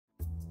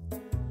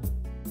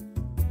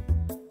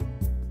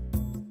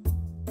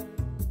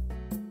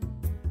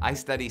I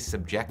study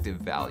subjective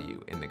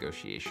value in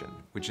negotiation,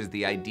 which is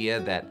the idea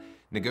that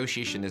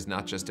negotiation is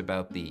not just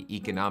about the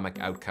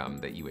economic outcome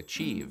that you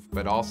achieve,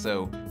 but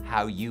also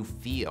how you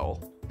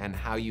feel and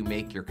how you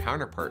make your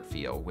counterpart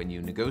feel when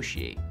you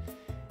negotiate.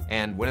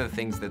 And one of the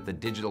things that the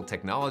digital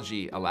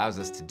technology allows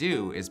us to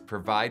do is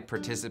provide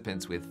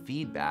participants with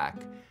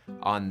feedback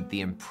on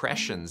the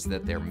impressions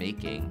that they're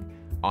making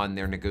on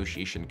their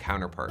negotiation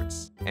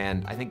counterparts.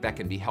 And I think that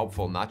can be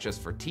helpful not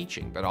just for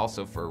teaching, but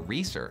also for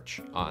research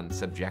on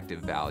subjective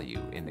value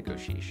in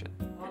negotiation.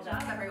 Good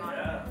job, everyone.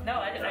 Yeah. No,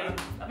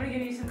 I'm gonna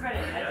give you some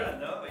credit.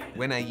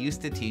 When I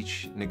used to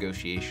teach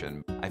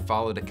negotiation, I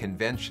followed a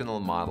conventional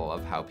model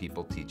of how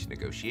people teach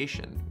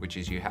negotiation, which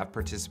is you have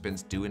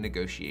participants do a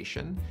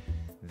negotiation,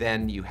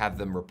 then you have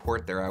them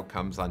report their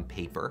outcomes on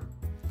paper,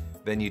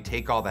 then you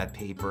take all that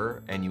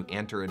paper and you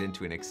enter it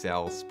into an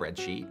Excel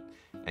spreadsheet,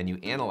 and you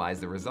analyze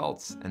the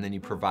results, and then you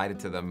provide it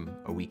to them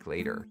a week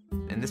later.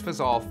 And this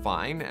was all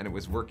fine, and it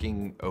was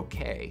working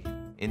okay,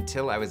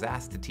 until I was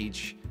asked to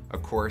teach a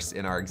course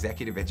in our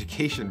executive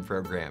education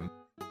program.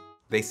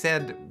 They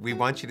said, we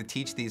want you to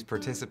teach these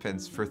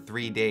participants for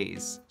 3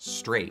 days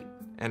straight.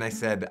 And I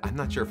said, I'm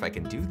not sure if I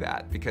can do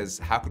that, because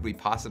how could we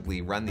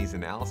possibly run these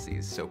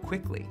analyses so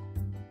quickly?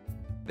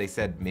 They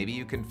said, maybe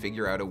you can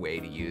figure out a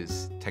way to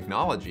use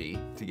technology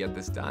to get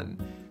this done.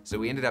 So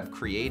we ended up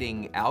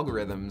creating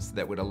algorithms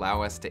that would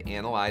allow us to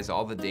analyze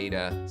all the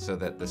data so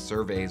that the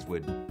surveys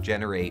would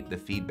generate the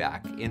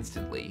feedback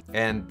instantly.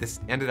 And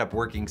this ended up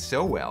working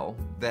so well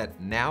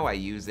that now I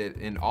use it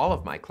in all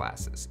of my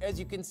classes. As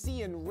you can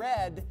see in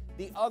red,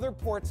 the other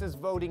ports is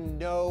voting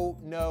no,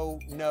 no,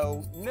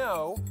 no,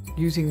 no.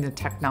 Using the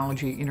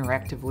technology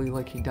interactively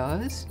like he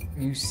does,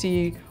 you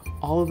see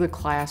all of the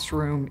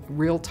classroom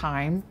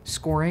real-time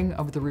scoring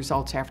of the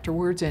results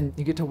afterwards, and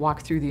you get to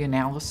walk through the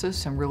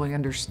analysis and really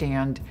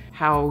understand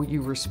how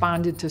you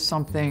responded to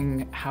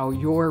something, how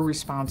your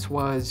response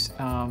was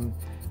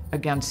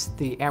against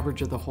the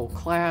average of the whole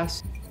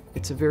class.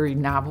 It's a very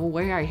novel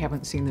way. I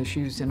haven't seen this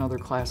used in other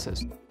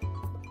classes.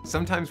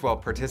 Sometimes while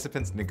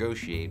participants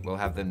negotiate, we'll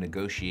have them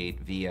negotiate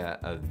via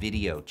a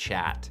video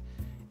chat,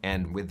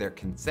 and with their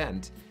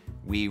consent,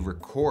 we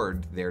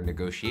record their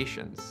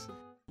negotiations.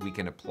 We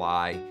can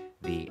apply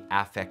the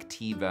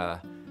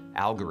affectiva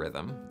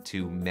algorithm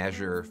to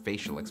measure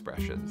facial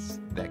expressions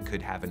that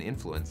could have an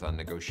influence on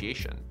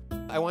negotiation.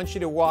 I want you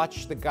to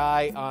watch the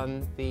guy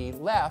on the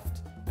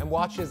left and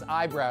watch his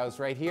eyebrows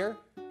right here.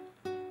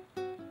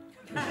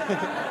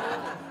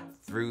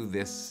 Through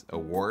this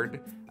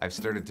award, I've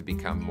started to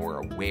become more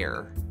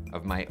aware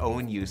of my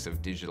own use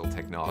of digital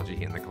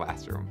technology in the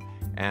classroom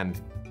and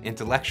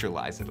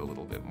intellectualize it a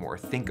little bit more.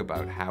 Think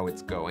about how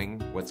it's going,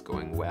 what's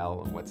going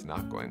well and what's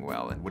not going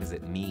well, and what does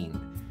it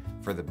mean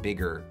for the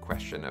bigger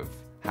question of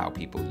how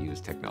people use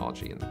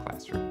technology in the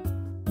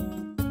classroom.